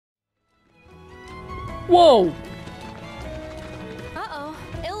Whoa! Uh-oh.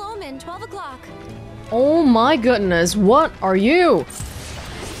 Ill omen, 12 o'clock. Oh my goodness, what are you?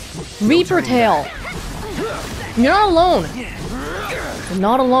 Reaper Tail. You're not alone. You're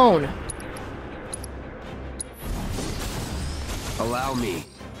not alone. Allow me.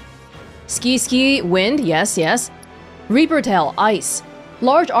 Ski, wind, yes, yes. Reaper Tail, ice.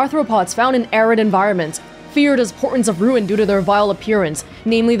 Large arthropods found in arid environments, feared as portents of ruin due to their vile appearance,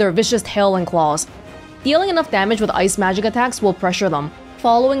 namely their vicious tail and claws. Dealing enough damage with ice magic attacks will pressure them.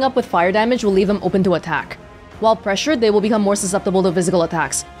 Following up with fire damage will leave them open to attack. While pressured, they will become more susceptible to physical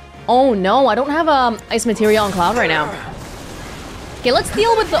attacks. Oh no, I don't have ice materia on Cloud right now. Okay, let's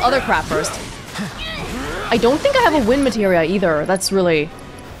deal with the other crap first. I don't think I have a wind materia either. That's really...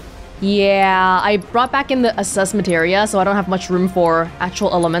 Yeah, I brought back in the assess materia, so I don't have much room for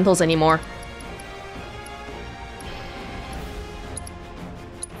actual elementals anymore.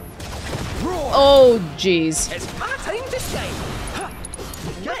 Oh, jeez. It's my time to shine.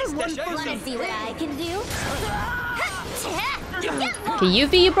 Wanna see what I can do? Okay,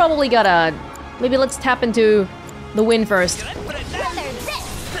 Yuffie, you probably gotta... Maybe let's tap into the wind first. Brother, this!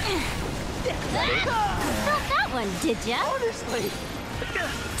 Got that one, did ya? Honestly.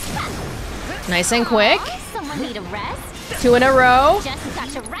 Nice and quick. Someone need a rest? 2 in a row. Just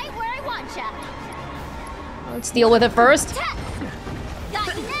got you right where I want ya. Let's deal with it first.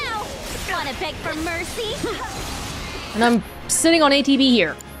 Got you now. Wanna beg for mercy? And I'm sitting on ATB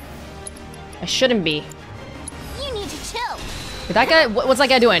here. I shouldn't be. You need to chill. That guy, what's that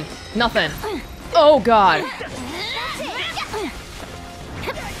guy doing? Nothing. Oh god. Gotcha.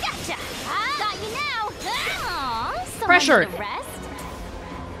 Got you now. Aw, someone Pressured. need a rest?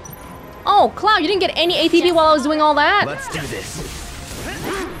 Oh, Cloud, you didn't get any ATB while I was doing all that? Let's do this.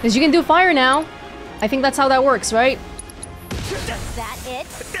 Because you can do fire now. I think that's how that works, right? Is that it?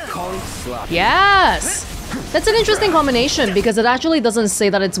 Calling sloppy. Yes! That's an interesting combination because it actually doesn't say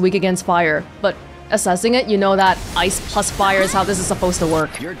that it's weak against fire, but assessing it, you know that ice plus fire is how this is supposed to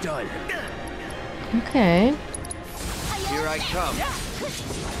work. You're done. Okay. Here I come.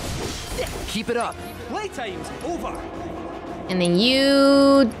 Keep it up. Playtime's over. And then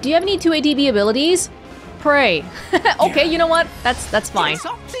you... Do you have any 2 ATB abilities? Pray. Okay, you know what? That's fine. It's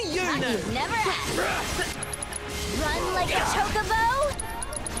up to you now. You've never asked. Run like a chocobo?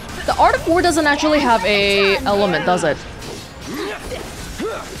 The Art of War doesn't actually have a element, does it?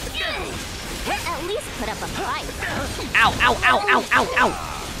 At least put up a fight. Ow, ow, ow, ow, ow, ow.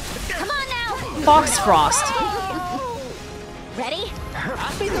 Come on now. Fox Frost. Ready?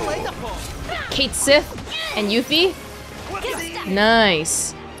 I'll be the light up on. Kate Sith and Yuffie.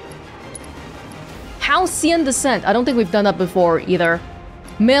 Nice. Halcyon Descent. I don't think we've done that before either.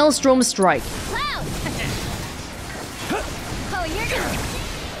 Maelstrom Strike. Cloud. Oh, you're gonna...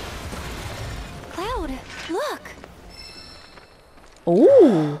 Cloud, look.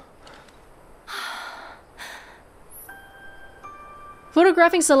 Ooh.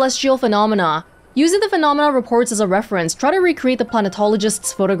 Photographing celestial phenomena. Using the phenomena reports as a reference, try to recreate the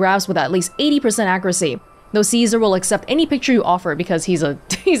planetologist's photographs with at least 80% accuracy. Though Caesar will accept any picture you offer because he's a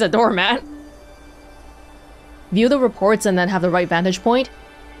doormat. View the reports and then have the right vantage point.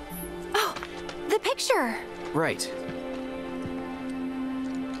 Oh, the picture. Right.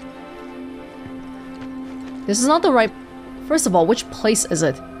 This is not the right... First of all, which place is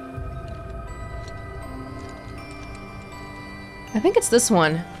it? I think it's this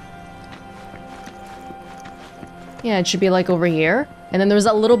one. Yeah, it should be like over here. And then there's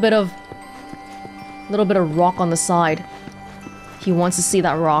a little bit of rock on the side. He wants to see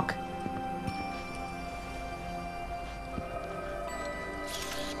that rock.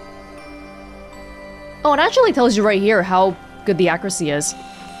 Oh, it actually tells you right here how good the accuracy is.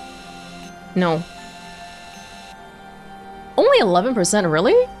 No. Only 11%,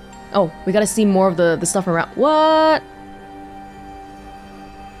 really? Oh, we gotta see more of the stuff around. What?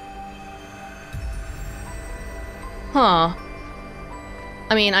 Huh.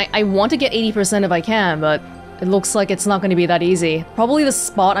 I mean, I want to get 80% if I can, but it looks like it's not going to be that easy. Probably the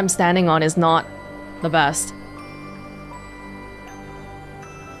spot I'm standing on is not the best.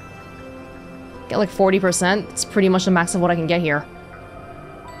 Get like 40%. It's pretty much the max of what I can get here.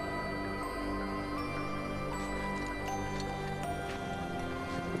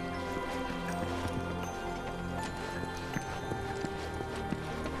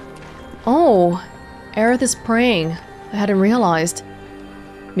 Oh, Aerith is praying. I hadn't realized.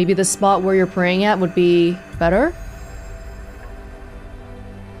 Maybe the spot where you're praying at would be better?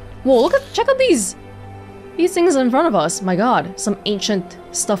 Whoa, check out these things in front of us. My god, some ancient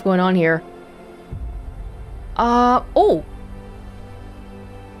stuff going on here. Oh.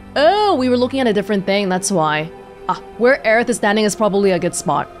 Oh, Oh, we were looking at a different thing, that's why. Ah, where Aerith is standing is probably a good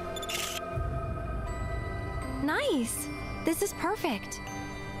spot. Nice. This is perfect.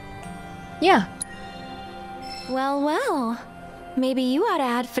 Yeah. Well, well. Maybe you ought to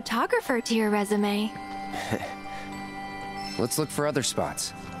add photographer to your resume. Let's look for other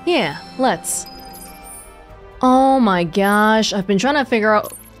spots. Yeah, let's. Oh my gosh, I've been trying to figure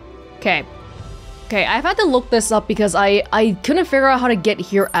out... Okay. Okay, I've had to look this up because I couldn't figure out how to get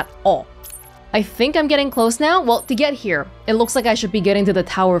here at all. I think I'm getting close now. Well, to get here, it looks like I should be getting to the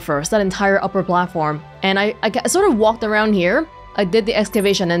tower first, that entire upper platform. And I sort of walked around here. I did the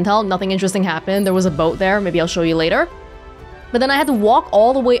excavation intel, nothing interesting happened. There was a boat there, maybe I'll show you later. But then I had to walk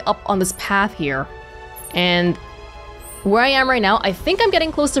all the way up on this path here. And where I am right now, I think I'm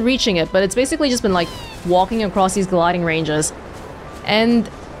getting close to reaching it, but it's basically just been like walking across these gliding ranges. And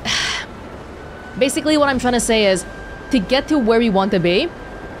basically what I'm trying to say is, to get to where we want to be,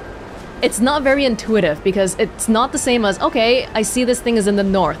 it's not very intuitive because it's not the same as, okay, I see this thing is in the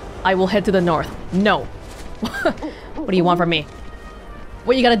north, I will head to the north. No. What do you want from me?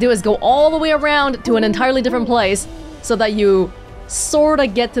 What you gotta do is go all the way around to an entirely different place so that you sorta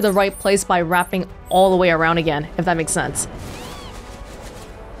get to the right place by wrapping all the way around again, if that makes sense.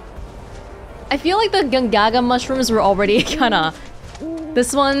 I feel like the Gungaga mushrooms were already kinda...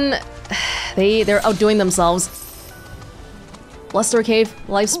 This one... They're outdoing themselves. Luster Cave,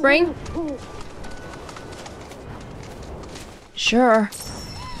 Life Spring? Sure.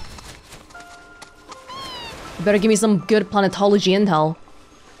 You better give me some good planetology intel.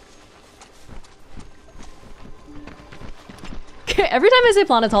 Every time I say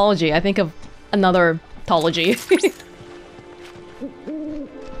planetology, I think of another tology.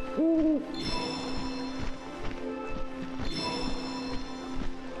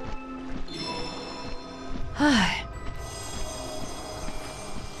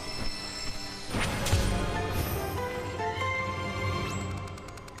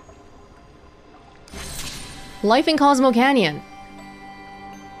 Life in Cosmo Canyon.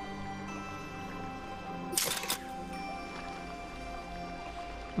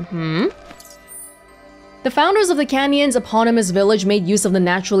 The founders of the canyon's eponymous village made use of the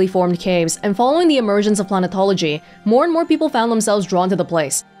naturally formed caves, and following the emergence of planetology, more and more people found themselves drawn to the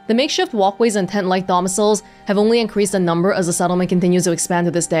place. The makeshift walkways and tent-like domiciles have only increased in number as the settlement continues to expand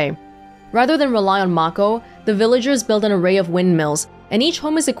to this day. Rather than rely on Mako, the villagers built an array of windmills, and each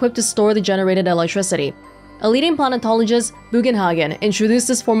home is equipped to store the generated electricity. A leading planetologist, Bugenhagen, introduced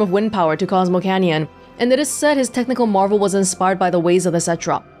this form of wind power to Cosmo Canyon, and it is said his technical marvel was inspired by the ways of the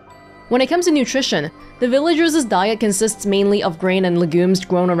Cetra. When it comes to nutrition, the villagers' diet consists mainly of grain and legumes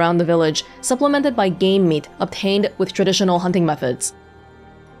grown around the village, supplemented by game meat obtained with traditional hunting methods.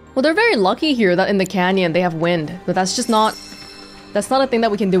 Well, they're very lucky here that in the canyon they have wind, but that's just not... That's not a thing that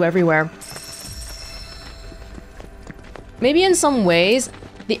we can do everywhere. Maybe in some ways,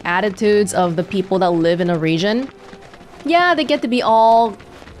 the attitudes of the people that live in a region, yeah, they get to be all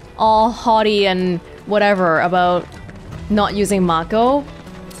haughty and whatever about not using Mako,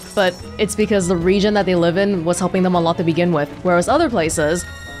 but it's because the region that they live in was helping them a lot to begin with, whereas other places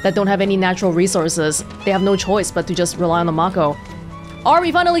that don't have any natural resources, they have no choice but to just rely on the Mako. Are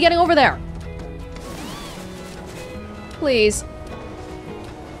we finally getting over there? Please.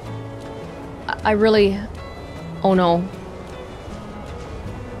 I really... Oh no.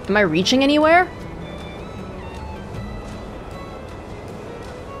 Am I reaching anywhere?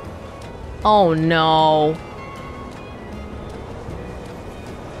 Oh no.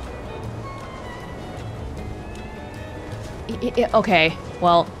 Okay,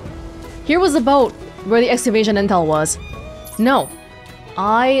 well, here was the boat where the excavation intel was. No.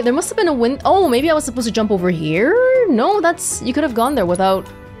 There must have been a wind... Oh, maybe I was supposed to jump over here? No, that's... You could have gone there without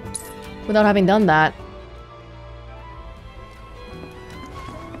having done that.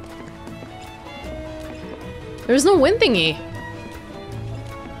 There's no wind thingy.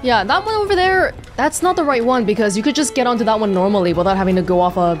 Yeah, that one over there, that's not the right one because you could just get onto that one normally without having to go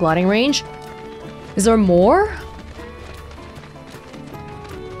off a gliding range. Is there more?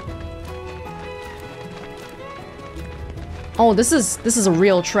 Oh, this is a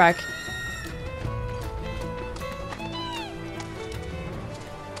real trek.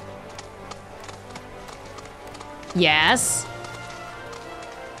 Yes.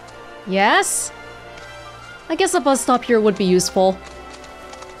 Yes? I guess a bus stop here would be useful.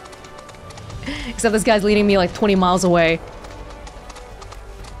 Except this guy's leading me like 20 miles away.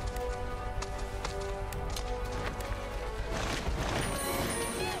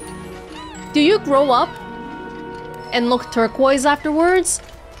 Do you grow up and look turquoise afterwards?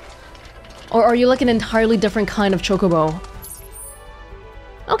 Or are you like an entirely different kind of chocobo?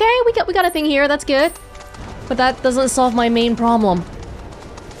 Okay, we got a thing here, that's good. But that doesn't solve my main problem.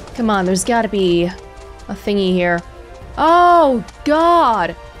 Come on, there's gotta be a thingy here. Oh,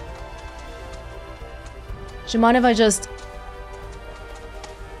 God! Do you mind if I just...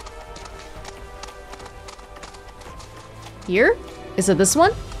 Here? Is it this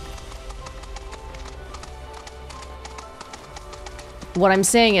one? What I'm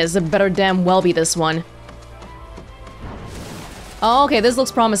saying is, it better damn well be this one. Oh, okay, this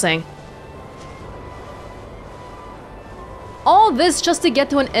looks promising. All this just to get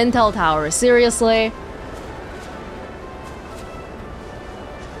to an intel tower, seriously?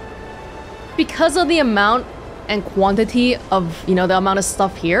 Because of the amount and quantity of, you know, the amount of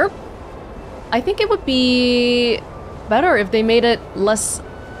stuff here, I think it would be better if they made it less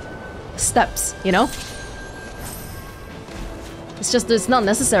steps, you know? It's just, it's not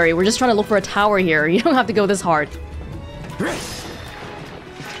necessary. We're just trying to look for a tower here. You don't have to go this hard.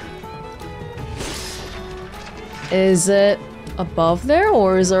 Is it above there,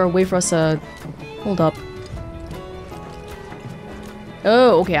 or is there a way for us to... Hold up.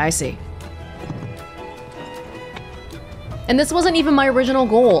 Oh, okay, I see. And this wasn't even my original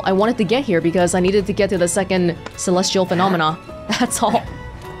goal. I wanted to get here because I needed to get to the second celestial phenomena. That's all.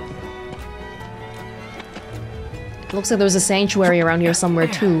 Looks like there's a sanctuary around here somewhere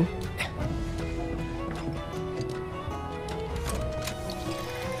too.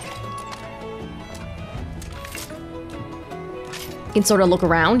 You can sort of look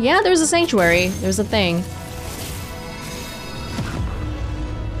around. Yeah, there's a sanctuary. There's a thing.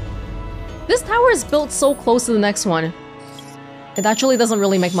 This tower is built so close to the next one. It actually doesn't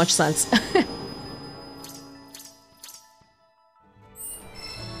really make much sense.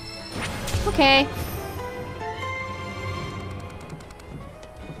 Okay.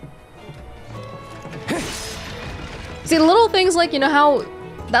 See, little things like, you know how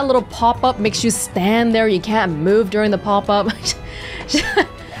that little pop-up makes you stand there, you can't move during the pop-up.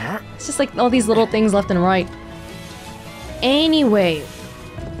 It's just like all these little things left and right. Anyway.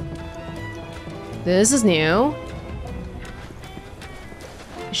 This is new.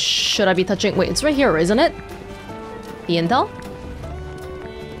 Should I be touching? Wait, it's right here, isn't it? The intel?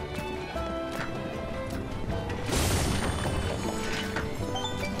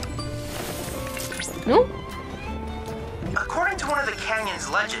 No? According to one of the canyon's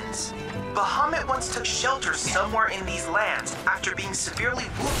legends, Bahamut once took shelter somewhere in these lands after being severely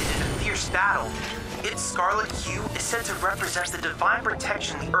wounded in a fierce battle. Its scarlet hue is said to represent the divine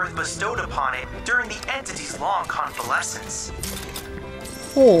protection the earth bestowed upon it during the entity's long convalescence.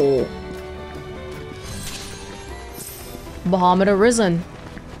 Oh. Bahamut arisen.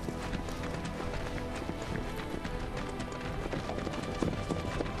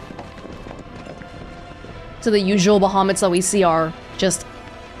 So the usual Bahamuts that we see are just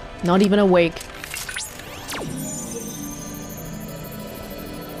not even awake.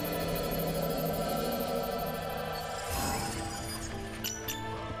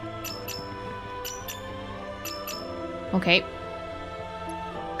 Okay.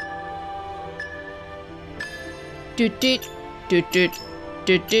 Doot doot doot doot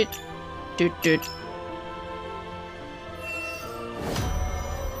doot doot doot doot.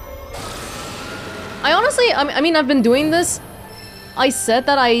 I honestly, I mean, I've been doing this. I said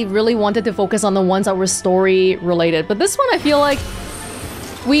that I really wanted to focus on the ones that were story related, but this one I feel like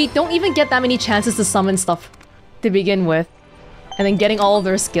we don't even get that many chances to summon stuff to begin with. And then getting all of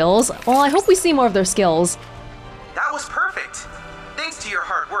their skills. Well, I hope we see more of their skills. That was perfect. Thanks to your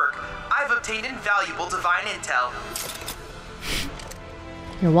hard work, I've obtained invaluable divine intel.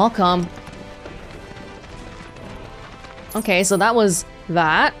 You're welcome. Okay, so that was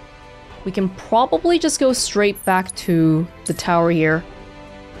that. We can probably just go straight back to the tower here.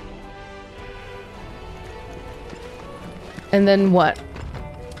 And then what?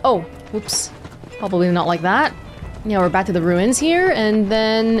 Oh, whoops. Probably not like that. Yeah, we're back to the ruins here, and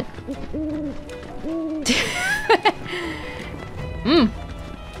then...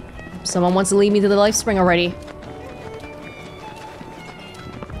 Someone wants to lead me to the life spring already.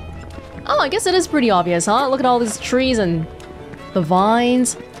 Oh, I guess it is pretty obvious, huh? Look at all these trees and the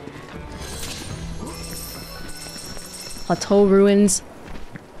vines. Plateau ruins.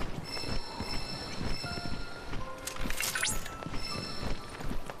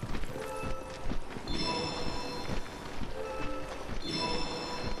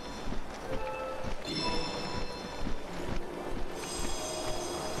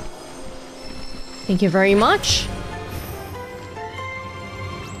 Thank you very much.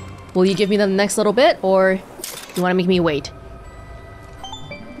 Will you give me the next little bit, or you want to make me wait?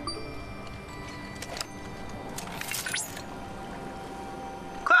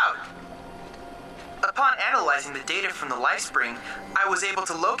 Cloud analyzing the data from the Lifespring, I was able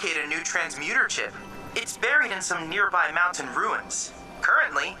to locate a new transmuter chip. It's buried in some nearby mountain ruins.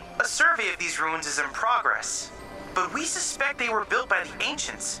 Currently, a survey of these ruins is in progress. But we suspect they were built by the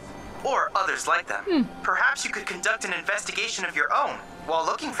ancients, or others like them. Perhaps you could conduct an investigation of your own while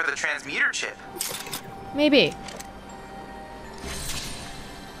looking for the transmuter chip. Maybe.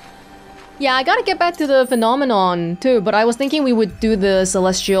 Yeah, I gotta get back to the phenomenon too, but I was thinking we would do the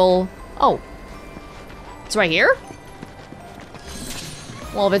celestial... Oh. It's right here?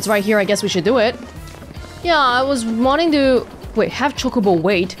 Well, if it's right here, I guess we should do it. Yeah, I was wanting to... Wait, have Chocobo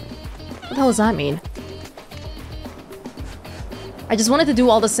wait? What the hell does that mean? I just wanted to do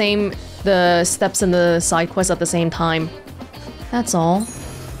all the steps in the side quest at the same time. That's all.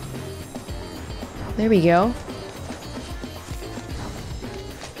 There we go.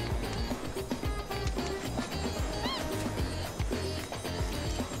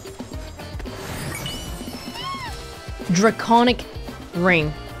 Draconic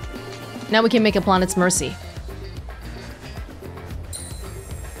ring. Now we can make a planet's mercy.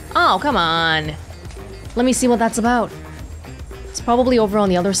 Oh, come on. Let me see what that's about. It's probably over on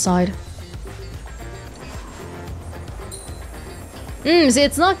the other side. See,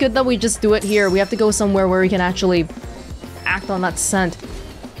 it's not good that we just do it here. We have to go somewhere where we can actually act on that scent.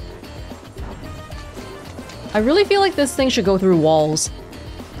 I really feel like this thing should go through walls.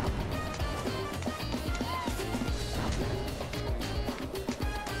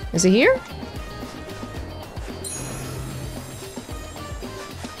 Is it here?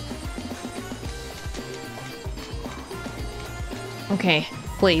 Okay,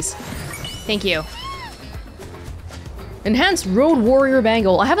 please. Thank you. Enhanced Road Warrior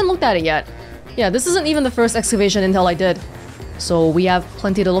Bangle. I haven't looked at it yet. Yeah, this isn't even the first excavation intel I did. So we have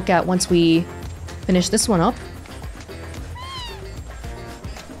plenty to look at once we finish this one up.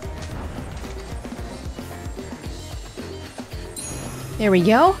 There we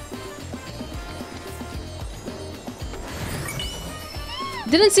go.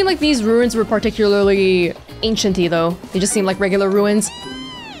 Didn't seem like these ruins were particularly ancient-y though. They just seem like regular ruins.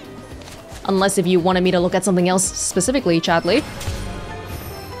 Unless if you wanted me to look at something else specifically, Chadley.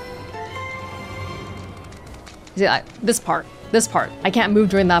 See, this part. I can't move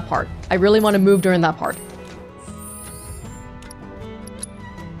during that part. I really want to move during that part.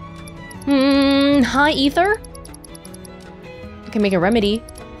 High ether? I can make a remedy.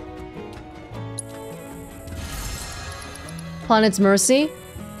 Planet's Mercy.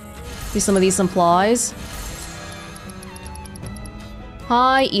 Use some of these supplies.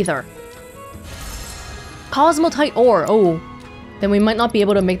 High ether. Cosmotite ore. Oh, then we might not be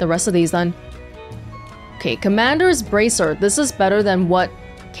able to make the rest of these then. Okay, Commander's Bracer. This is better than what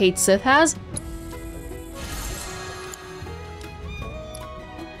Kate Sith has.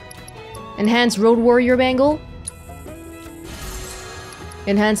 Enhanced Road Warrior Bangle.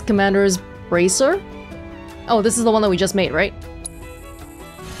 Enhanced Commander's Bracer. Oh, this is the one that we just made, right?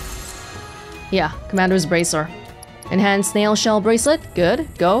 Yeah, Commander's Bracer. Enhanced Snail Shell Bracelet. Good,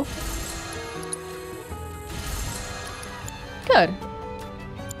 go. Good.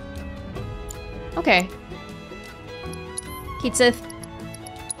 Okay. Kate Sith.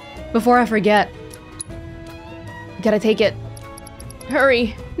 Before I forget. Gotta take it.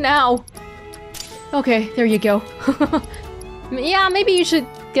 Hurry, now. Okay, there you go. Yeah, maybe you should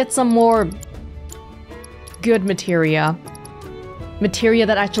get some more good materia. Materia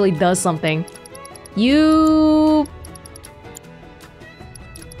that actually does something.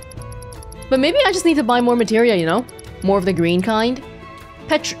 But maybe I just need to buy more materia, you know? More of the green kind.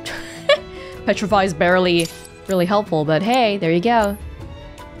 Petrify is barely really helpful, but hey, there you go.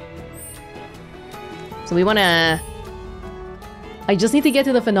 So we wanna... I just need to get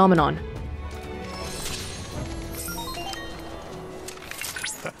to the phenomenon.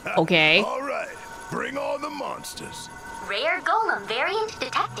 Okay. Alright, bring on the monsters. Rare golem variant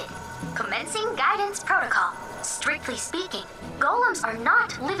detected. Commencing guidance protocol. Strictly speaking, golems are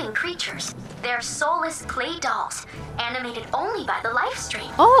not living creatures. They're soulless clay dolls, animated only by the Lifestream.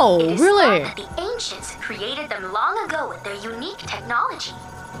 Oh, it is really? thought that the ancients created them long ago with their unique technology.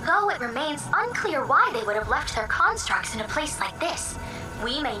 Though it remains unclear why they would have left their constructs in a place like this,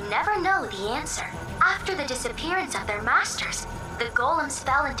 we may never know the answer. After the disappearance of their masters, the golems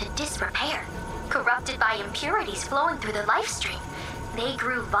fell into disrepair. Corrupted by impurities flowing through the Lifestream, they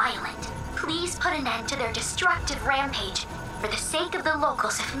grew violent. Please put an end to their destructive rampage, for the sake of the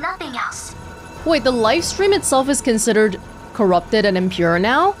locals if nothing else. Wait, the Lifestream itself is considered corrupted and impure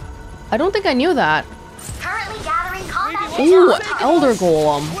now? I don't think I knew that. Currently gathering combat Ooh, intel. Elder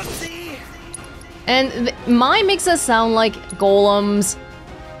Golem. And mine makes us sound like golems.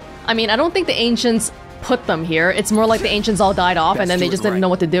 I mean, I don't think the ancients put them here. It's more like the ancients all died off and then they just didn't know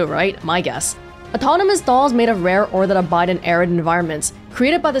what to do, right? My guess. Autonomous dolls made of rare ore that abide in arid environments.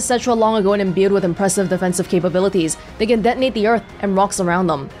 Created by the Cetra long ago and imbued with impressive defensive capabilities, they can detonate the earth and rocks around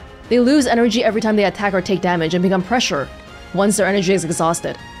them. They lose energy every time they attack or take damage and become pressure once their energy is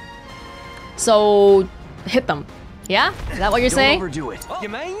exhausted. So, hit them. Yeah? Is that what you're saying? Don't overdo it. You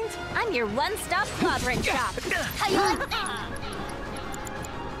mind? I'm your one-stop clobbering shop. How you like that?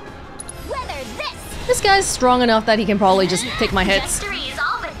 Weather this! This guy's strong enough that he can probably just take my hits. Victory is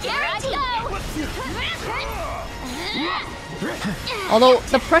all but guaranteed. Although,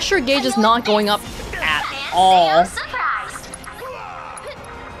 the pressure gauge is not going up at And all. I'm surprised.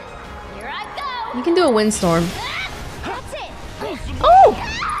 Here I go! You can do a windstorm. That's it! Oh!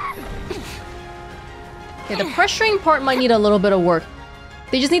 Okay, the pressuring part might need a little bit of work.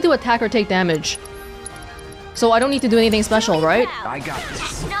 They just need to attack or take damage. So I don't need to do anything special, right? I got this.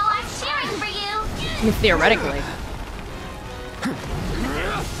 Just know I'm cheering for you. I mean, theoretically.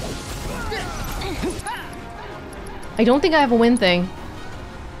 I don't think I have a win thing.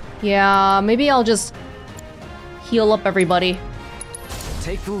 Yeah, maybe I'll just heal up everybody.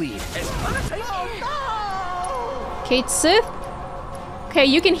 Take the lead. Kate Sith? Okay,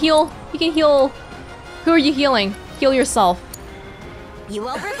 you can heal. You can heal. Who are you healing? Heal yourself. You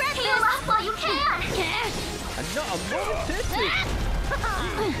won't regret Heal this! up while you can. And not a moment too soon.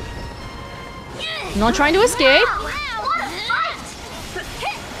 I'm not trying to escape. Wow, what a fight!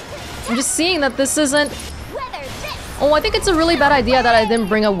 I'm just seeing that this isn't... Weather this! Oh, I think it's a really bad idea that I didn't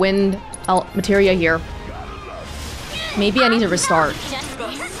bring a wind materia here. Maybe I need to restart. Just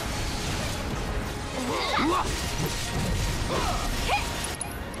this!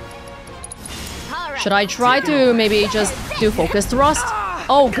 Alright. Should I try to maybe just do focus thrust?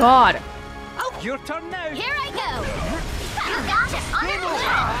 Oh god. Your turn now. Here I go! You got this under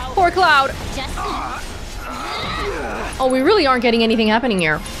control. Poor Cloud. Just Oh, we really aren't getting anything happening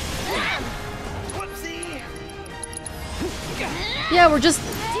here. Yeah, we're just... do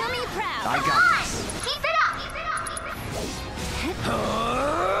me proud! I got this. Keep it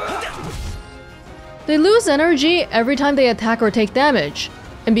up. They lose energy every time they attack or take damage,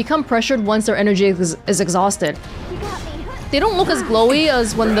 and become pressured once their energy is exhausted. You got me! They don't look as glowy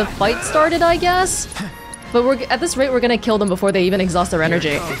as when the fight started, I guess. But at this rate, we're gonna kill them before they even exhaust their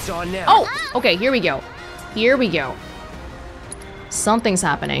energy. It's on now. Oh! Okay, here we go. Here we go. Something's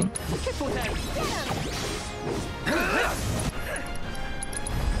happening.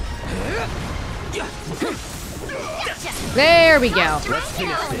 There we go.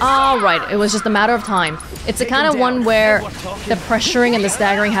 Alright, it was just a matter of time. It's the kind of one where the pressuring and the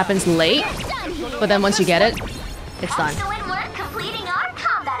staggering happens late, but then once you get it, it's done. Excellent work completing our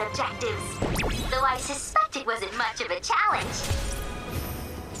combat objectives. Though I suspect it wasn't much of a challenge.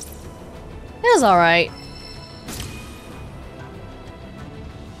 It was alright.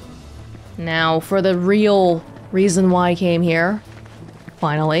 Now, for the real reason why I came here.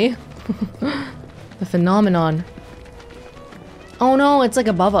 Finally. The phenomenon. Oh no, it's like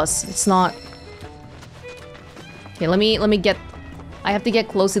above us. It's not... Okay, let me get... I have to get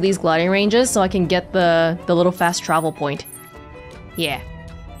close to these gliding ranges so I can get the little fast travel point. Yeah.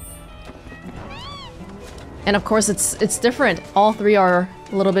 And of course it's different. All three are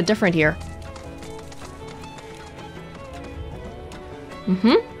a little bit different here.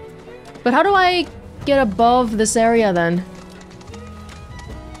 But how do I get above this area then?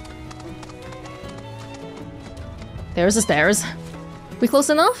 There's the stairs. We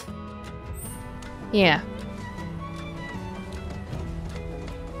close enough? Yeah.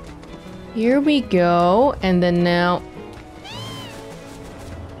 Here we go, and then now...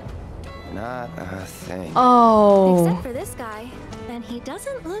 Not a thing. Oh. Except for this guy, and he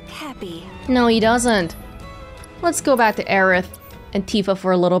doesn't look happy. No, he doesn't. Let's go back to Aerith and Tifa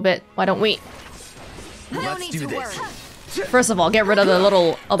for a little bit. Why don't we? Let's do this. First of all, get rid of the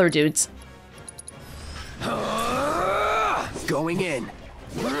little other dudes. Going in.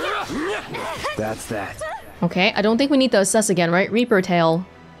 That's that. Okay, I don't think we need to assess again, right? Reaper Tail.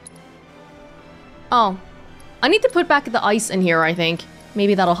 Oh. I need to put back the ice in here, I think.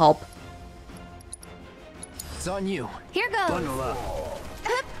 Maybe that'll help. It's on you. Here goes! Bundle up.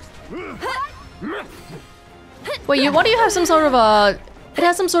 Wait, why do you have some sort of a... It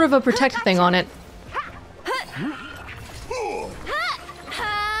has some sort of a protect thing on it.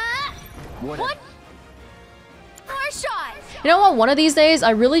 What? More shot! You know what, one of these days,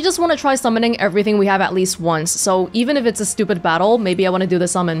 I really just want to try summoning everything we have at least once. So even if it's a stupid battle, maybe I want to do the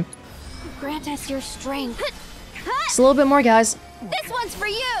summon. Grant us your strength. Just a little bit more, guys. This one's for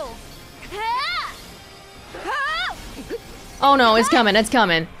you! Oh no, it's coming, it's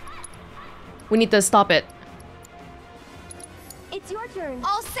coming. We need to stop it. It's your turn.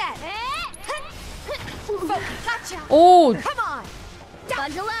 All set. Gotcha. Oh, Come on.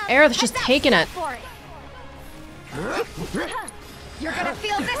 Bundle up. Aerith's just taking it. For it. You're gonna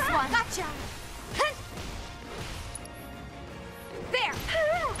feel this one. Gotcha. There.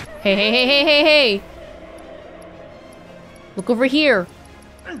 Hey, hey, hey, hey, hey, hey. Look over here.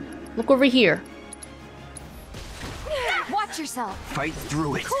 Look over here. Watch yourself. Fight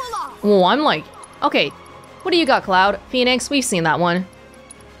through it. Cool off. Oh, I'm like, okay. What do you got, Cloud? Phoenix, we've seen that one.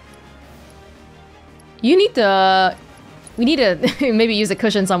 You need to... We need to maybe use a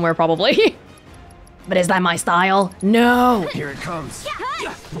cushion somewhere, probably. But is that my style? No. Here it comes.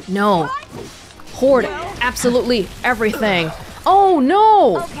 No. Hoard absolutely everything. Oh,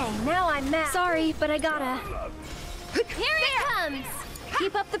 no. Okay, now I'm mad. Sorry, but I gotta. Here it comes.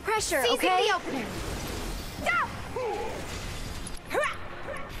 Keep up the pressure, okay? The opener.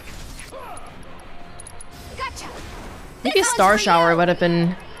 Gotcha. Maybe a star shower would have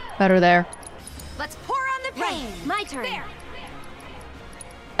been better there. Let's pour on the pain. Right, my turn. There.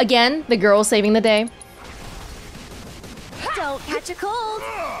 Again, the girl saving the day. Don't catch a cold.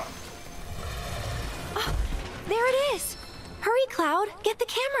 Oh, there it is. Hurry, Cloud. Get the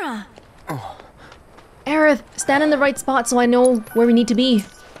camera. Aerith, stand in the right spot so I know where we need to be.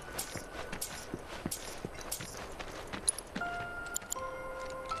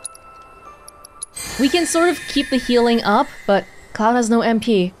 We can sort of keep the healing up, but Cloud has no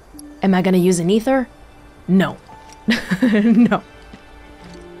MP. Am I gonna use an ether? No. No.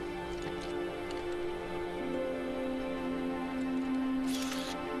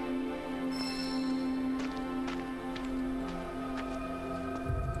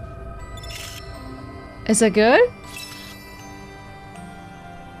 Is it good?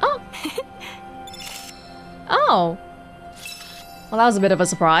 Oh. Oh. Well, that was a bit of a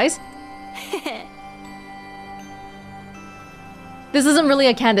surprise. This isn't really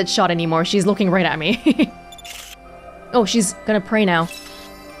a candid shot anymore. She's looking right at me. Oh, she's gonna pray now.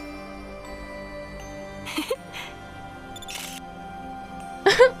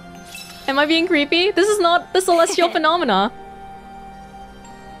 Am I being creepy? This is not the celestial phenomena.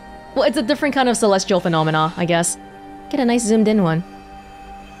 Well, it's a different kind of celestial phenomena, I guess. Get a nice zoomed in one.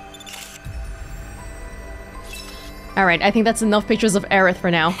 Alright, I think that's enough pictures of Aerith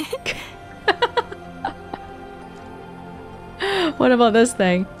for now. What about this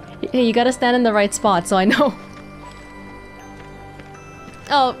thing? Hey, you gotta stand in the right spot so I know.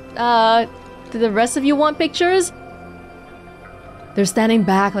 Oh, do the rest of you want pictures? They're standing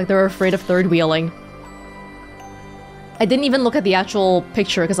back like they're afraid of third wheeling. I didn't even look at the actual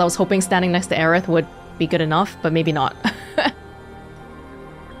picture because I was hoping standing next to Aerith would be good enough, but maybe not.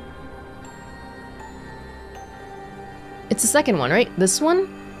 It's the second one, right? This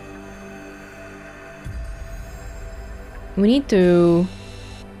one? We need to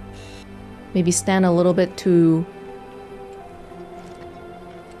maybe stand a little bit to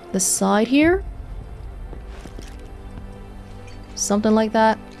the side here. Something like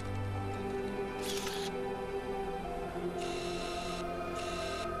that.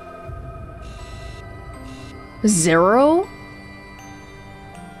 Zero?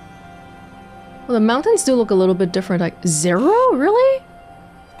 Well, the mountains do look a little bit different. Like, zero? Really?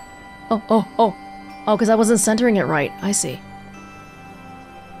 Oh, because I wasn't centering it right. I see.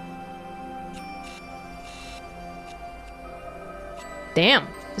 Damn,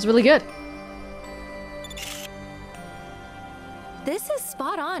 it's really good. This is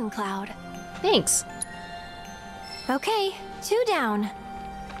spot on, Cloud. Thanks. Okay, 2 down.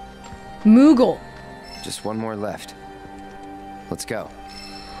 Moogle. Just one more left. Let's go.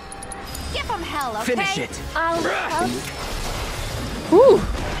 Give him hell, okay? Finish it. I'll help. Whew.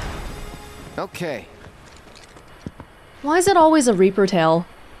 Okay. Why is it always a Reaper tail?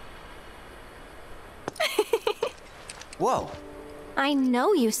 Whoa. I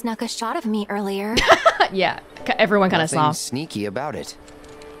know you snuck a shot of me earlier. Yeah, everyone kind of saw. Nothing sneaky about it.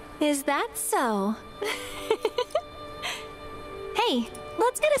 Is that so? Hey,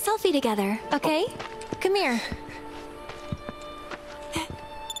 let's get a selfie together, okay? Come here.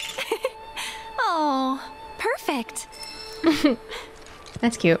 Oh, perfect.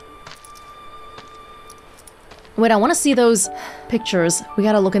 That's cute. Wait, I want to see those pictures. We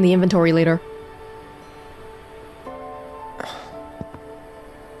gotta look in the inventory later.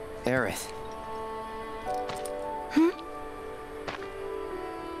 Aerith.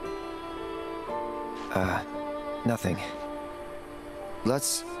 Nothing.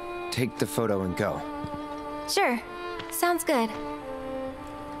 Let's take the photo and go. Sure, sounds good.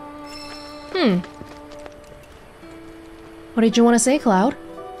 What did you want to say, Cloud?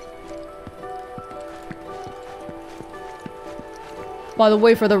 By the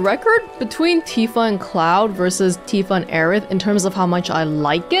way, for the record, between Tifa and Cloud versus Tifa and Aerith, in terms of how much I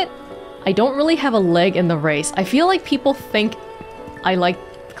like it, I don't really have a leg in the race. I feel like people think I like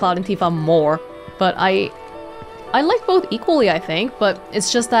Cloud and Tifa more, but I like both equally, I think, but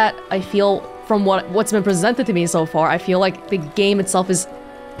it's just that I feel from what's been presented to me so far, I feel like the game itself is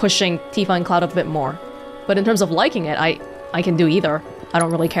pushing Tifa and Cloud a bit more. But in terms of liking it, I can do either. I don't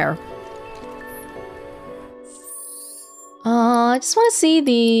really care. I just want to see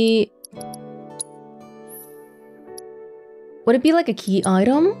the... Would it be like a key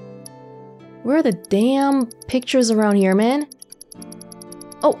item? Where are the damn pictures around here, man?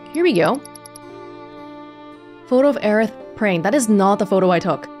 Oh, here we go. Photo of Aerith praying. That is not the photo I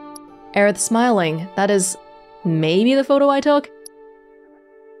took. Aerith smiling. That is maybe the photo I took.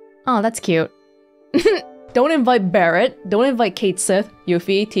 Oh, that's cute. Don't invite Barret. Don't invite Kate Sith,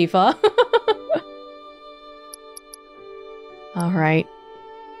 Yuffie, Tifa. Alright.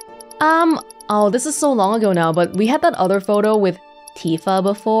 Oh, this is so long ago now, but we had that other photo with Tifa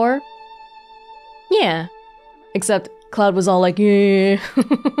before. Yeah. Except Cloud was all like, yeah.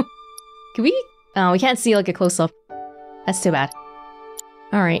 Can we? Oh, we can't see like a close-up. That's too bad.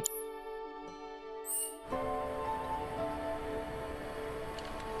 Alright.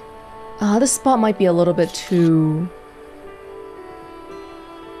 This spot might be a little bit too...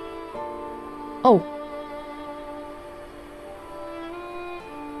 Oh.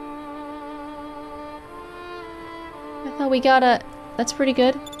 I thought we got a... That's pretty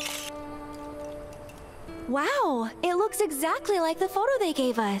good. Wow, it looks exactly like the photo they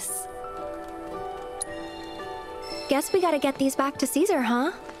gave us. Guess we gotta get these back to Caesar,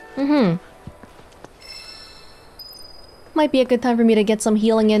 huh? Mm-hmm. Might be a good time for me to get some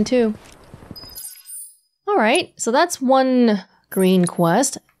healing in too. Alright, so that's one green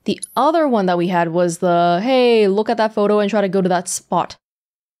quest. The other one that we had was the, hey, look at that photo and try to go to that spot.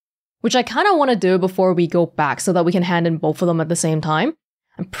 Which I kind of want to do before we go back so that we can hand in both of them at the same time.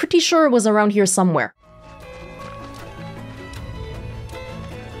 I'm pretty sure it was around here somewhere.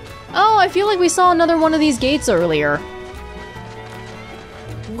 Oh, I feel like we saw another one of these gates earlier.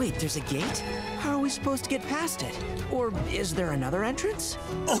 Wait, there's a gate? How are we supposed to get past it? Or is there another entrance?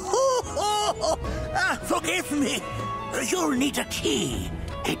 Forgive me. You'll need a key.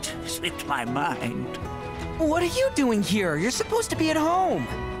 It slipped my mind. What are you doing here? You're supposed to be at home.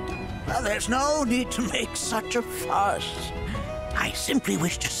 There's no need to make such a fuss. I simply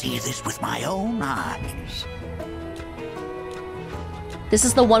wish to see this with my own eyes. This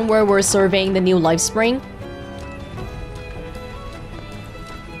is the one where we're surveying the new life spring.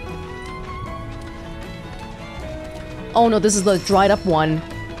 Oh no, this is the dried up one.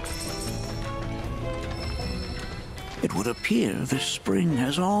 It would appear this spring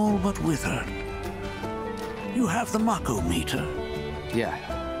has all but withered. You have the Mako meter. Yeah.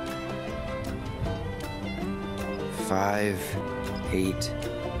 5, 8.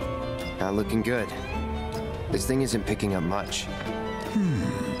 Not looking good. This thing isn't picking up much.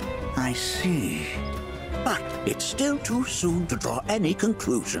 I see. But it's still too soon to draw any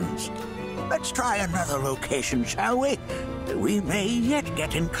conclusions. Let's try another location, shall we? We may yet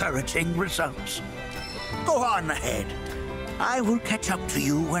get encouraging results. Go on ahead. I will catch up to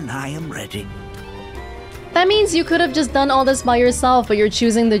you when I am ready. That means you could have just done all this by yourself, but you're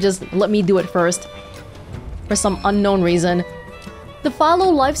choosing to just let me do it first. For some unknown reason. The follow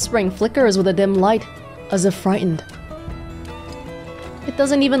life spring flickers with a dim light, as if frightened. It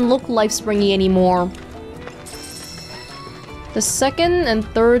doesn't even look life springy anymore. The second and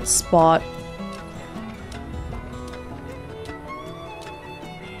third spot.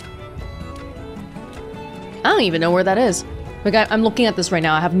 I don't even know where that is. Like, I'm looking at this right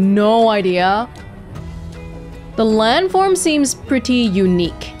now. I have no idea. The landform seems pretty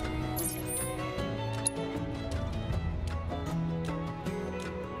unique.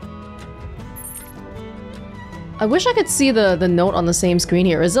 I wish I could see the note on the same screen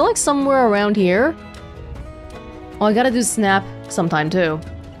here. Is it like somewhere around here? Oh, I gotta do snap sometime too.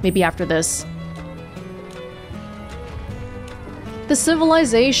 Maybe after this. The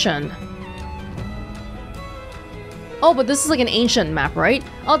civilization. Oh, but this is like an ancient map, right?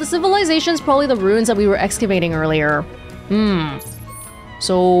 Oh, the civilization's probably the ruins that we were excavating earlier.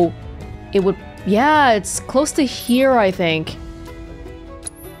 So, it would... Yeah, it's close to here, I think.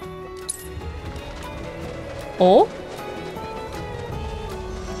 Oh?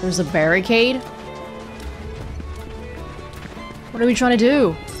 There's a barricade? What are we trying to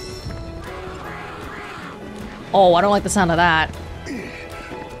do? Oh, I don't like the sound of that.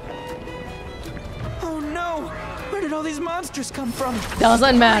 Oh no! Where did all these monsters come from?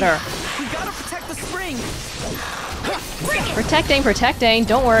 Doesn't matter. We gotta protect the spring! Protecting, protecting.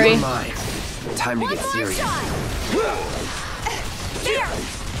 Don't worry. You're mine. Time to get serious.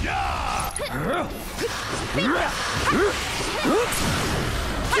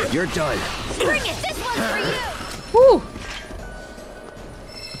 You're done. Bring it! This one's for you! Woo!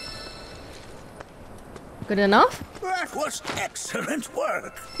 Good enough? That was excellent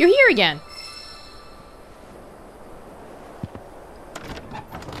work. You're here again.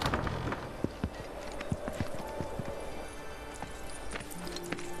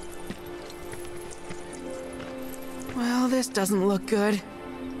 Well, this doesn't look good.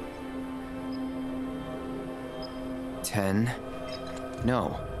 10?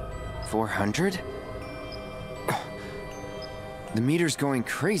 No. 400? The meter's going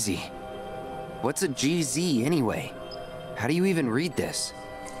crazy. What's a GZ anyway? How do you even read this?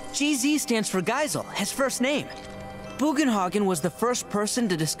 GZ stands for Geisel, his first name. Bugenhagen was the first person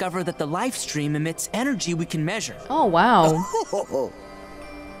to discover that the life stream emits energy we can measure. Oh, wow.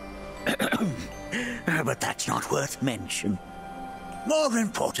 But that's not worth mention. More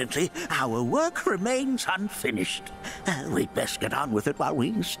importantly, our work remains unfinished. We'd best get on with it while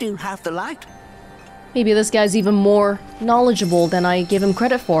we still have the light. Maybe this guy's even more knowledgeable than I give him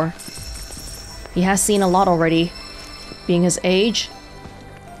credit for. He has seen a lot already, being his age.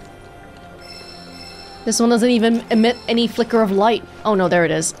 This one doesn't even emit any flicker of light. Oh no, there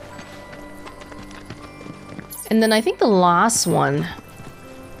it is. And then I think the last one.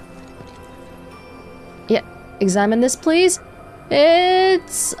 Yeah, examine this please.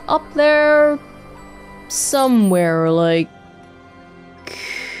 It's up there somewhere, like...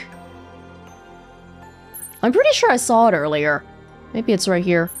 I'm pretty sure I saw it earlier. Maybe it's right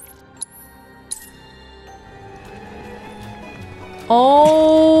here.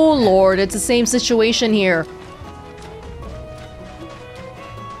 Oh lord, it's the same situation here.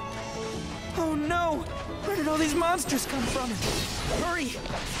 Oh no! Where did all these monsters come from? Hurry!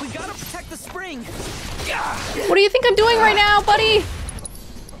 We gotta protect the spring! What do you think I'm doing right now, buddy?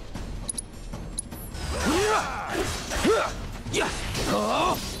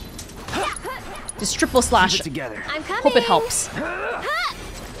 Just triple slash. Keep it together. I'm coming! Hope it helps.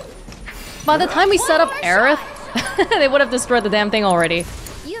 By the time we set up Aerith, they would have destroyed the damn thing already.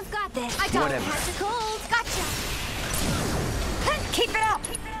 You've got this. I got it. Catch a cold. Gotcha. Keep it up.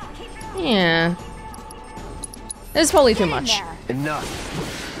 Yeah. This is probably too much. Enough.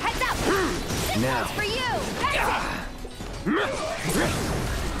 Heads up. This Now. one's for you.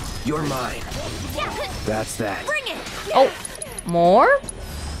 You're mine. That's that. Bring it. Oh, more?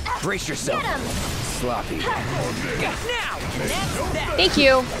 Brace yourself. Get him. Sloppy. Now! That's that! Thank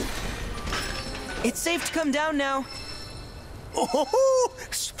you. It's safe to come down now. Oh,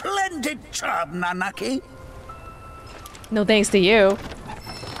 splendid job, Nanaki. No thanks to you.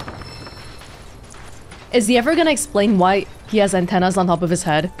 Is he ever gonna explain why he has antennas on top of his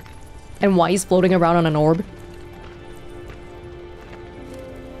head? And why he's floating around on an orb?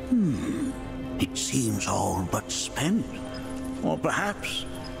 It seems all but spent. Or perhaps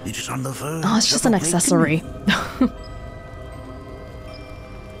it is on the verge. Oh, it's just of an awakening. accessory.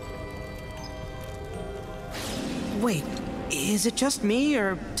 Wait, is it just me,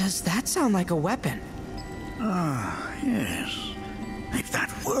 or does that sound like a weapon? Ah, yes. If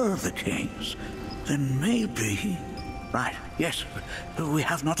that were the case, then maybe... Right, yes. We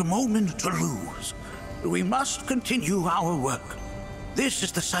have not a moment to lose. We must continue our work. This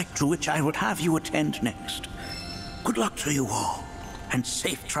is the site to which I would have you attend next. Good luck to you all, and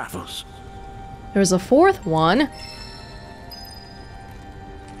safe travels. There's a fourth one.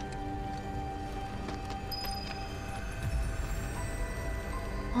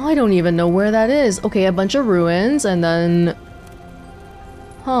 I don't even know where that is. Okay, a bunch of ruins, and then...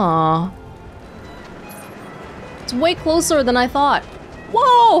 Huh. It's way closer than I thought.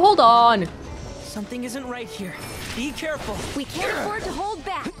 Whoa, hold on! Something isn't right here. Be careful. We can't afford to hold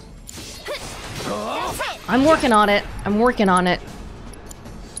back. That's it. I'm working on it. I'm working on it.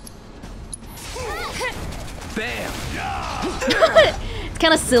 Bam! It's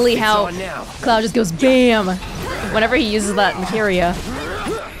kind of silly how on now. Cloud just goes BAM whenever he uses that materia.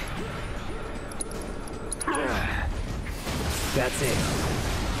 That's it.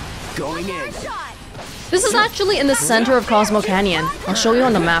 Going in. This is actually in the center of Cosmo Canyon. I'll show you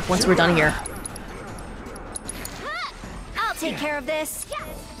on the map once we're done here. I'll take care of this.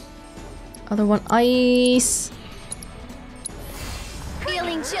 Other one, ice.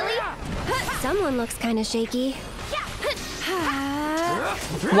 Feeling chilly? Someone looks kind of shaky.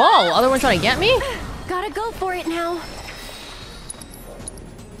 Whoa, other one trying to get me? Gotta go for it now.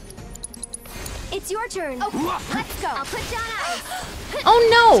 It's your turn. Oh, let's go. I'll put down ice. Oh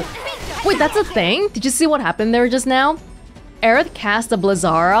no! Wait, that's a thing? Did you see what happened there just now? Aerith cast the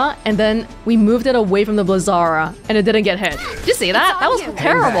Blizzara, and then we moved it away from the Blizzara, and it didn't get hit. Did you see that? That was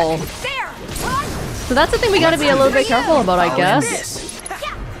terrible. So that's the thing we gotta be a little bit careful about, I guess.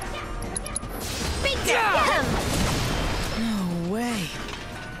 No way.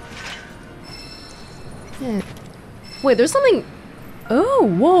 Yeah. Wait, there's something... Oh,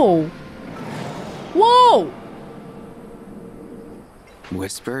 whoa. Whoa!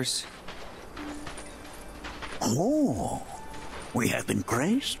 Whispers? Oh, we have been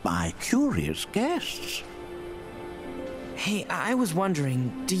graced by curious guests. Hey, I was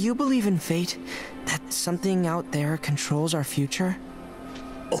wondering, do you believe in fate? That something out there controls our future?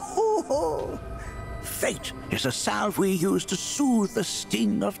 Oh, fate is a salve we use to soothe the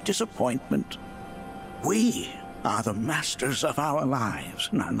sting of disappointment. We are the masters of our lives,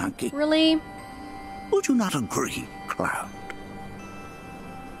 Nanaki. Really? Would you not agree, Cloud?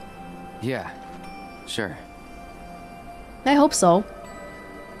 Yeah, sure. I hope so.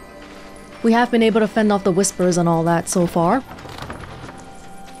 We have been able to fend off the whispers and all that so far.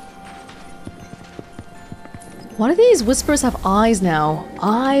 Why do these whispers have eyes now?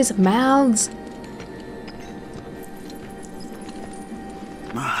 Eyes, mouths?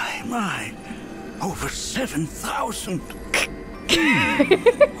 My. Over 7,000.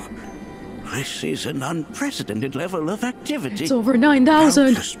 This is an unprecedented level of activity. It's over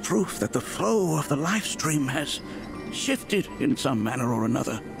 9,000. Countless proof that the flow of the live stream has shifted in some manner or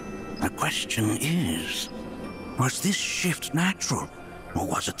another. The question is, was this shift natural, or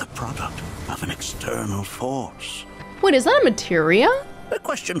was it the product of an external force? Wait, is that a materia? A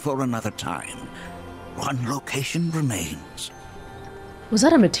question for another time. One location remains. Was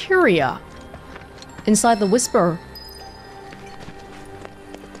that a materia? Inside the whisper.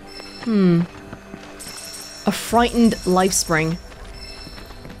 A frightened life spring.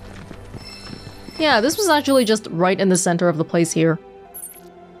 Yeah, this was actually just right in the center of the place here.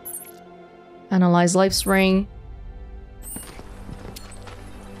 Analyze life spring.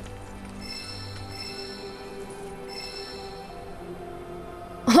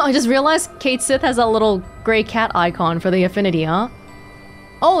 I just realized Kate Sith has that little gray cat icon for the affinity, huh?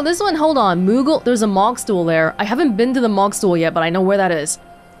 Oh, this one, hold on. Moogle, there's a Mog stool there. I haven't been to the Mog stool yet, but I know where that is.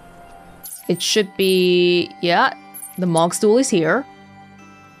 It should be... yeah, the Mog stool is here.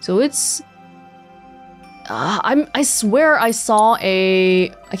 So it's... I swear I saw a...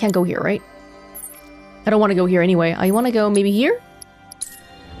 I can't go here, right? I don't want to go here anyway. I want to go maybe here?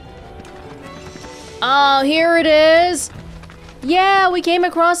 Oh, here it is! Yeah, we came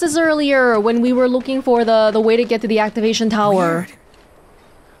across this earlier when we were looking for the way to get to the activation tower. Weird.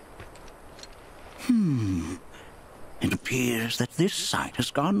 It appears that this site has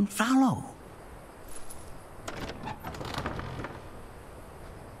gone fallow.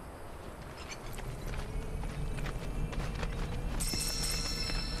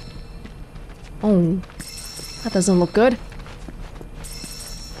 Oh, that doesn't look good.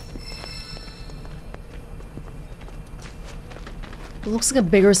 It looks like a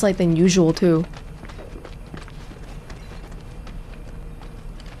bigger site than usual, too.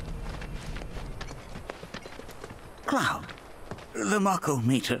 Cloud, the Mako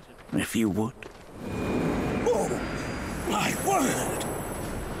meter, if you would. Oh, my word!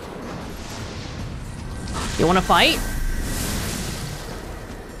 You wanna fight?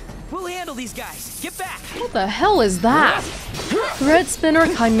 We'll handle these guys. Get back. What the hell is that? Thread Spinner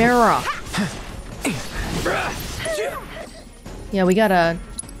Chimera. Yeah, we gotta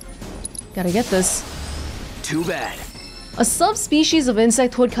get this. Too bad. A subspecies of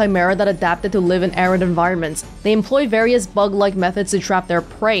insectoid chimera that adapted to live in arid environments. They employ various bug-like methods to trap their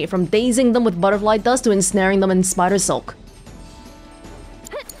prey, from dazing them with butterfly dust to ensnaring them in spider silk.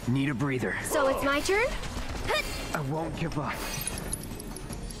 Need a breather. So it's my turn? I won't give up.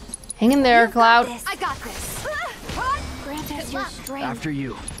 Hang in there, Cloud. I got this. Grant us your strength. After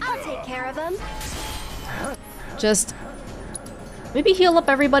you. I'll take care of him. Just maybe heal up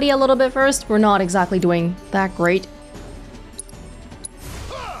everybody a little bit first. We're not exactly doing that great.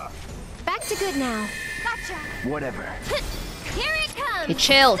 Back to good now. Gotcha. Whatever. Here it comes. Okay,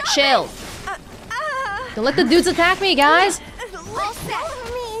 chill. Don't let the dudes attack me, guys. All set.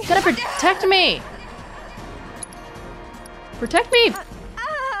 You gotta protect me. Protect me.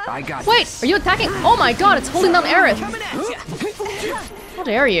 I got Wait, this. are you attacking? Oh my god, it's holding down Aerith. Coming at ya. How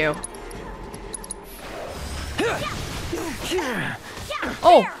dare you?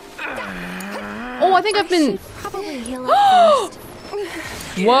 Oh. Oh, I think I've been... Probably heal up first.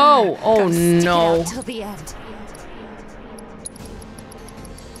 Whoa. Oh no. Till the end.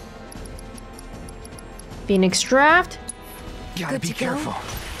 Phoenix Draft. Gotta be careful.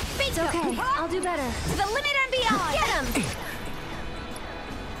 It's okay. I'll do better. To the limit and beyond. Get him!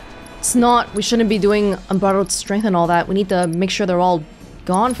 It's not. We shouldn't be doing unbridled strength and all that. We need to make sure they're all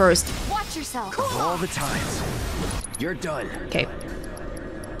gone first. Watch yourself. All the times. You're done. Okay.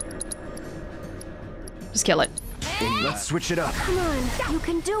 Just kill it. Let's switch it up. Come on, you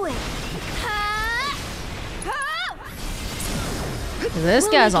can do it. This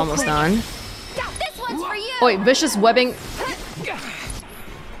guy's almost done. This one's for you. Oh wait, vicious webbing.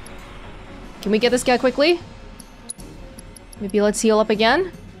 Can we get this guy quickly? Maybe let's heal up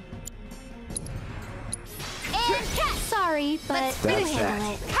again. And sorry, but you That's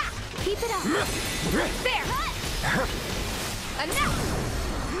handle it. Keep it up. There. Enough.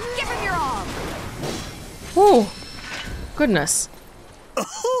 Give him your all. Oh, goodness.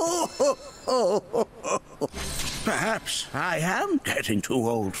 Perhaps I am getting too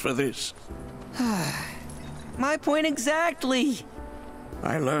old for this. My point exactly.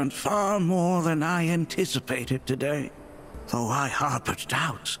 I learned far more than I anticipated today. Though I harbored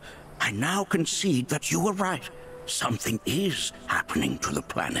doubts, I now concede that you were right. Something is happening to the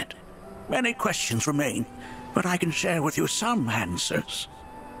planet. Many questions remain, but I can share with you some answers.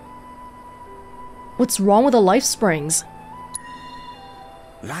 What's wrong with the life springs?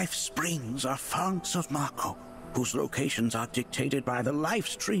 Life springs are founts of Mako, whose locations are dictated by the life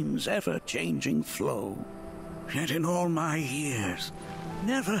stream's ever-changing flow. Yet in all my years,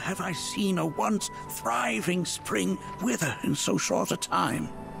 never have I seen a once thriving spring wither in so short a time.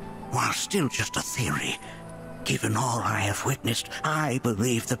 While still just a theory, given all I have witnessed, I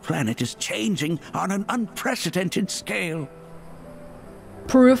believe the planet is changing on an unprecedented scale.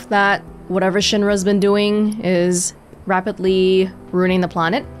 Proof that whatever Shinra's been doing is rapidly ruining the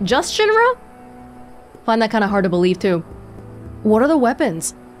planet? Just Shinra? Find that kind of hard to believe too. What are the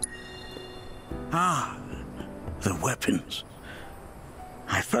weapons? Ah, the weapons.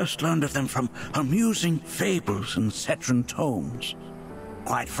 I first learned of them from amusing fables and Cetran tomes.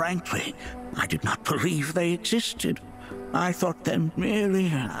 Quite frankly, I did not believe they existed. I thought them merely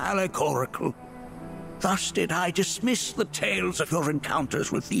allegorical. Thus did I dismiss the tales of your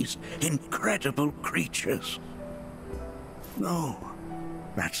encounters with these incredible creatures. No,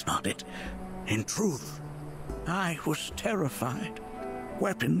 that's not it. In truth, I was terrified.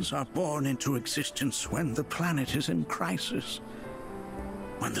 Weapons are born into existence when the planet is in crisis,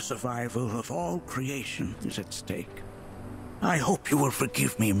 when the survival of all creation is at stake. I hope you will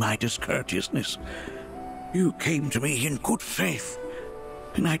forgive me my discourteousness. You came to me in good faith,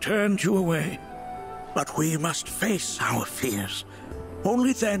 and I turned you away. But we must face our fears.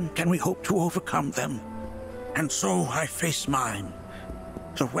 Only then can we hope to overcome them. And so I face mine.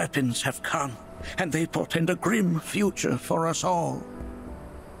 The weapons have come, and they portend a grim future for us all.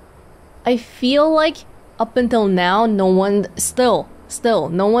 I feel like up until now, no one's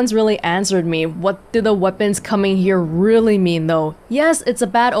really answered me. What do the weapons coming here really mean though? Yes, it's a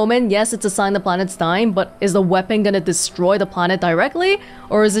bad omen, yes, it's a sign the planet's dying, but is the weapon gonna destroy the planet directly?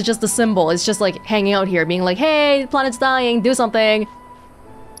 Or is it just a symbol? It's just like hanging out here, being like, hey, the planet's dying, do something.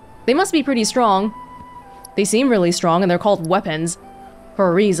 They must be pretty strong. They seem really strong, and they're called weapons. For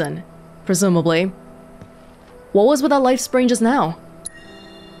a reason, presumably. What was with that life spring just now?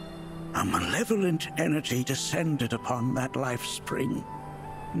 A malevolent energy descended upon that life spring.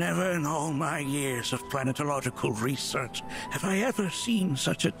 Never in all my years of planetological research have I ever seen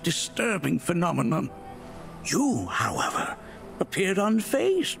such a disturbing phenomenon. You, however, appeared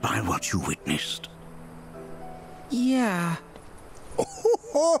unfazed by what you witnessed. Yeah.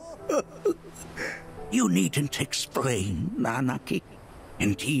 You needn't explain, Nanaki.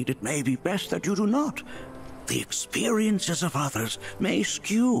 Indeed, it may be best that you do not. The experiences of others may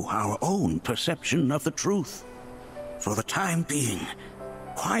skew our own perception of the truth. For the time being,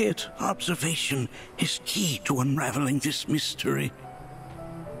 quiet observation is key to unraveling this mystery.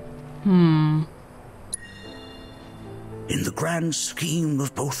 In the grand scheme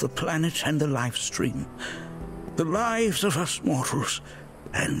of both the planet and the life stream, the lives of us mortals,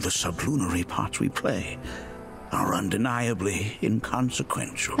 and the sublunary parts we play, are undeniably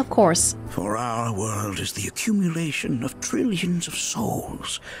inconsequential. Of course. For our world is the accumulation of trillions of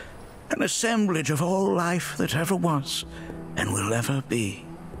souls, an assemblage of all life that ever was and will ever be.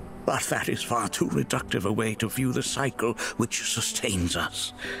 But that is far too reductive a way to view the cycle which sustains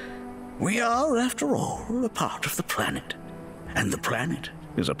us. We are, after all, a part of the planet, and the planet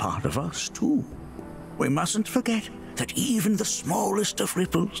is a part of us too. We mustn't forget that even the smallest of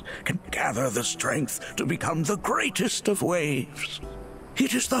ripples can gather the strength to become the greatest of waves.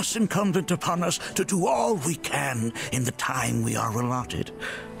 It is thus incumbent upon us to do all we can in the time we are allotted,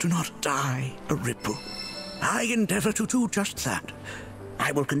 to not die a ripple. I endeavor to do just that,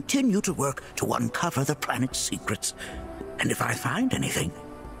 I will continue to work to uncover the planet's secrets. And if I find anything,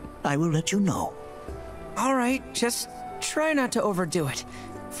 I will let you know. All right, just try not to overdo it.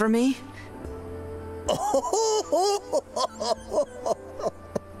 For me?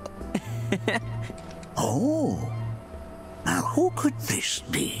 Oh. Now who could this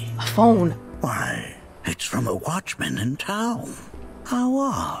be? A phone. Why, it's from a watchman in town. How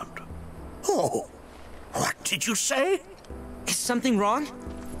odd. Oh, what did you say? Is something wrong?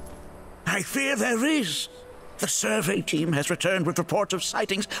 I fear there is. The survey team has returned with reports of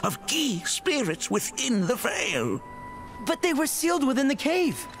sightings of key spirits within the Vale. But they were sealed within the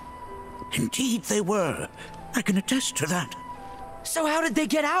cave. Indeed they were. I can attest to that. So how did they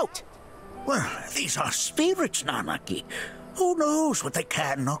get out? Well, these are spirits, Nanaki. Who knows what they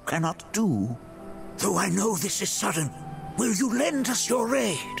can or cannot do? Though I know this is sudden, will you lend us your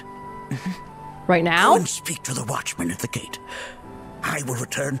aid? Right now? Go and speak to the watchman at the gate. I will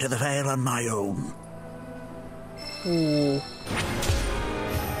return to the Vale on my own. Ooh.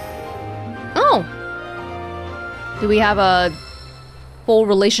 Oh! Do we have a full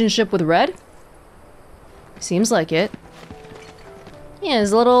relationship with Red? Seems like it. Yeah,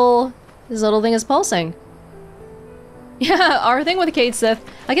 his little thing is pulsing. Yeah, our thing with Kate Sith.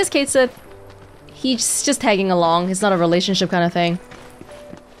 I guess Kate Sith, he's just tagging along. It's not a relationship kind of thing.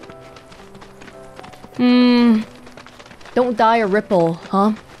 Don't die a ripple,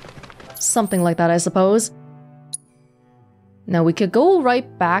 huh? Something like that, I suppose. Now we could go right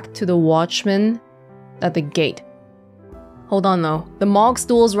back to the watchman at the gate. Hold on though. The Mog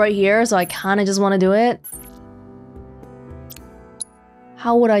stool's right here, so I kinda just wanna do it.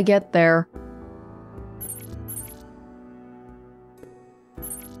 How would I get there?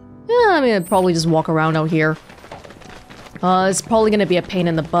 Yeah, I mean, I'd probably just walk around out here. It's probably gonna be a pain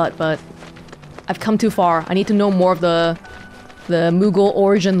in the butt, but I've come too far. I need to know more of the Moogle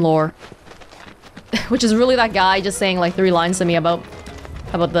origin lore. Which is really that guy just saying like 3 lines to me about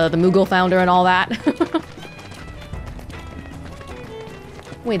the Moogle founder and all that.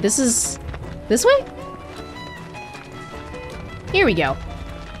 Wait, this is... this way? Here we go.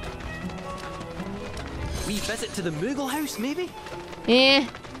 Revisit to the Moogle house, maybe? Eh.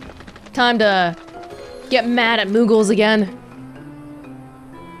 Time to get mad at Moogles again.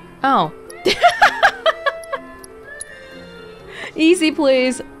 Oh. Easy,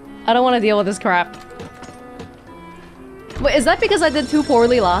 please. I don't want to deal with this crap. Wait, is that because I did too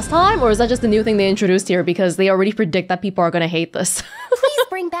poorly last time? Or is that just a new thing they introduced here because they already predict that people are gonna hate this? Please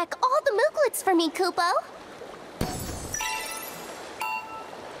bring back all the Mooglets for me, Kupo.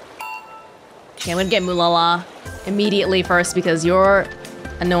 Okay, I'm gonna get Mulala immediately first because you're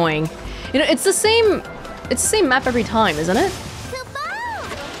annoying. You know, it's the same map every time, isn't it?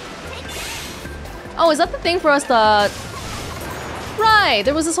 Oh, is that the thing for us to... Right,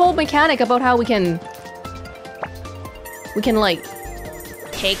 there was this whole mechanic about how we can like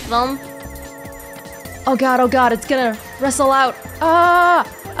take them. Oh god, it's gonna wrestle out. Ah!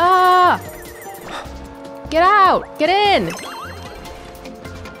 Get out! Get in!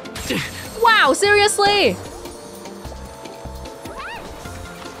 Wow, seriously?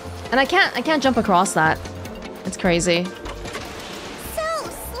 And I can't jump across that. It's crazy. So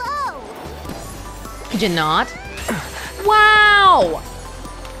slow. Could you not? Wow!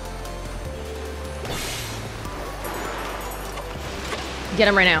 Get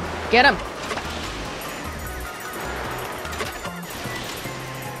him right now. Get him!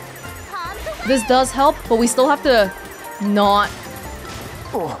 This does help, but we still have to not...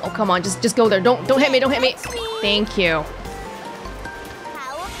 Oh, come on, just go there. Don't hit me, don't hit me. Thank you.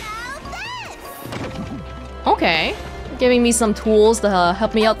 Okay. Giving me some tools to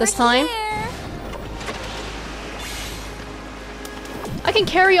help me out this time. I can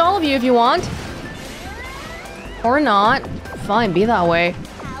carry all of you if you want. Or not. Fine, be that way.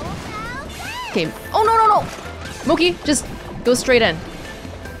 Okay. Oh, no! Mookie, just go straight in.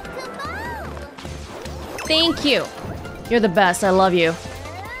 Thank you. You're the best. I love you.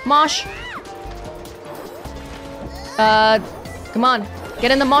 Mosh. Come on.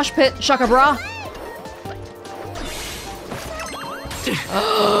 Get in the mosh pit, Shaka Bra.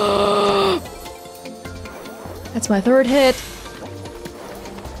 That's my 3rd hit.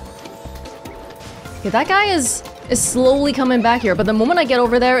 Okay, that guy is slowly coming back here, but the moment I get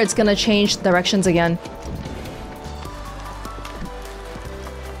over there, it's gonna change directions again.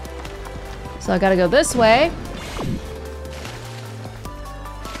 So I gotta go this way.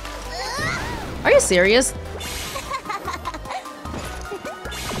 Are you serious?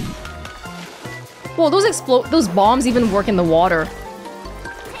 Whoa, those bombs even work in the water.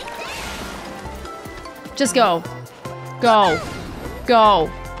 Just go. Go.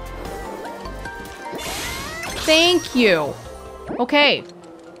 go. Thank you. Okay.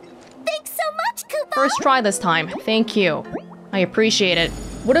 Thanks so much, Kupo! First try this time. Thank you. I appreciate it.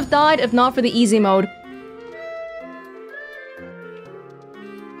 Would have died if not for the easy mode.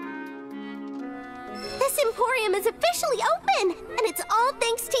 This Emporium is officially open, and it's all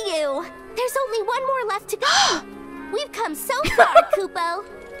thanks to you. There's only one more left to go. We've come so far, Kupo.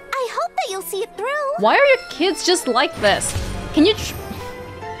 I hope that you'll see it through. Why are your kids just like this? Can you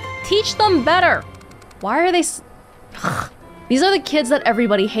teach them better? Why are they These are the kids that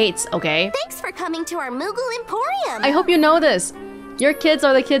everybody hates, okay? Thanks for coming to our Moogle Emporium. I hope you know this. Your kids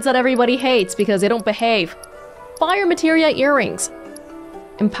are the kids that everybody hates because they don't behave. Fire materia earrings.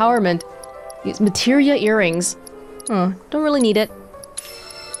 Empowerment. Use materia earrings. Don't really need it.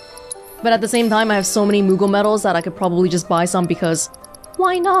 But at the same time, I have so many Moogle medals that I could probably just buy some because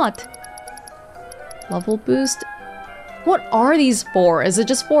why not? Level boost. What are these for? Is it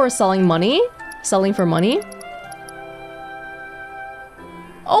just for selling money? Selling for money?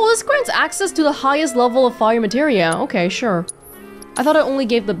 Oh, this grants access to the highest level of fire materia. Okay, sure. I thought it only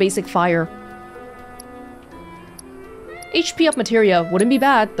gave the basic fire. HP up materia wouldn't be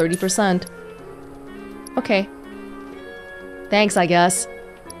bad, 30%. Okay. Thanks, I guess.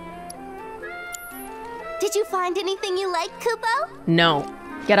 Did you find anything you like, Kupo? No.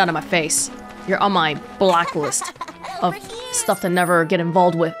 Get out of my face. You're on my blacklist of stuff to never get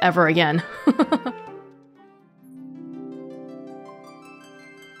involved with ever again.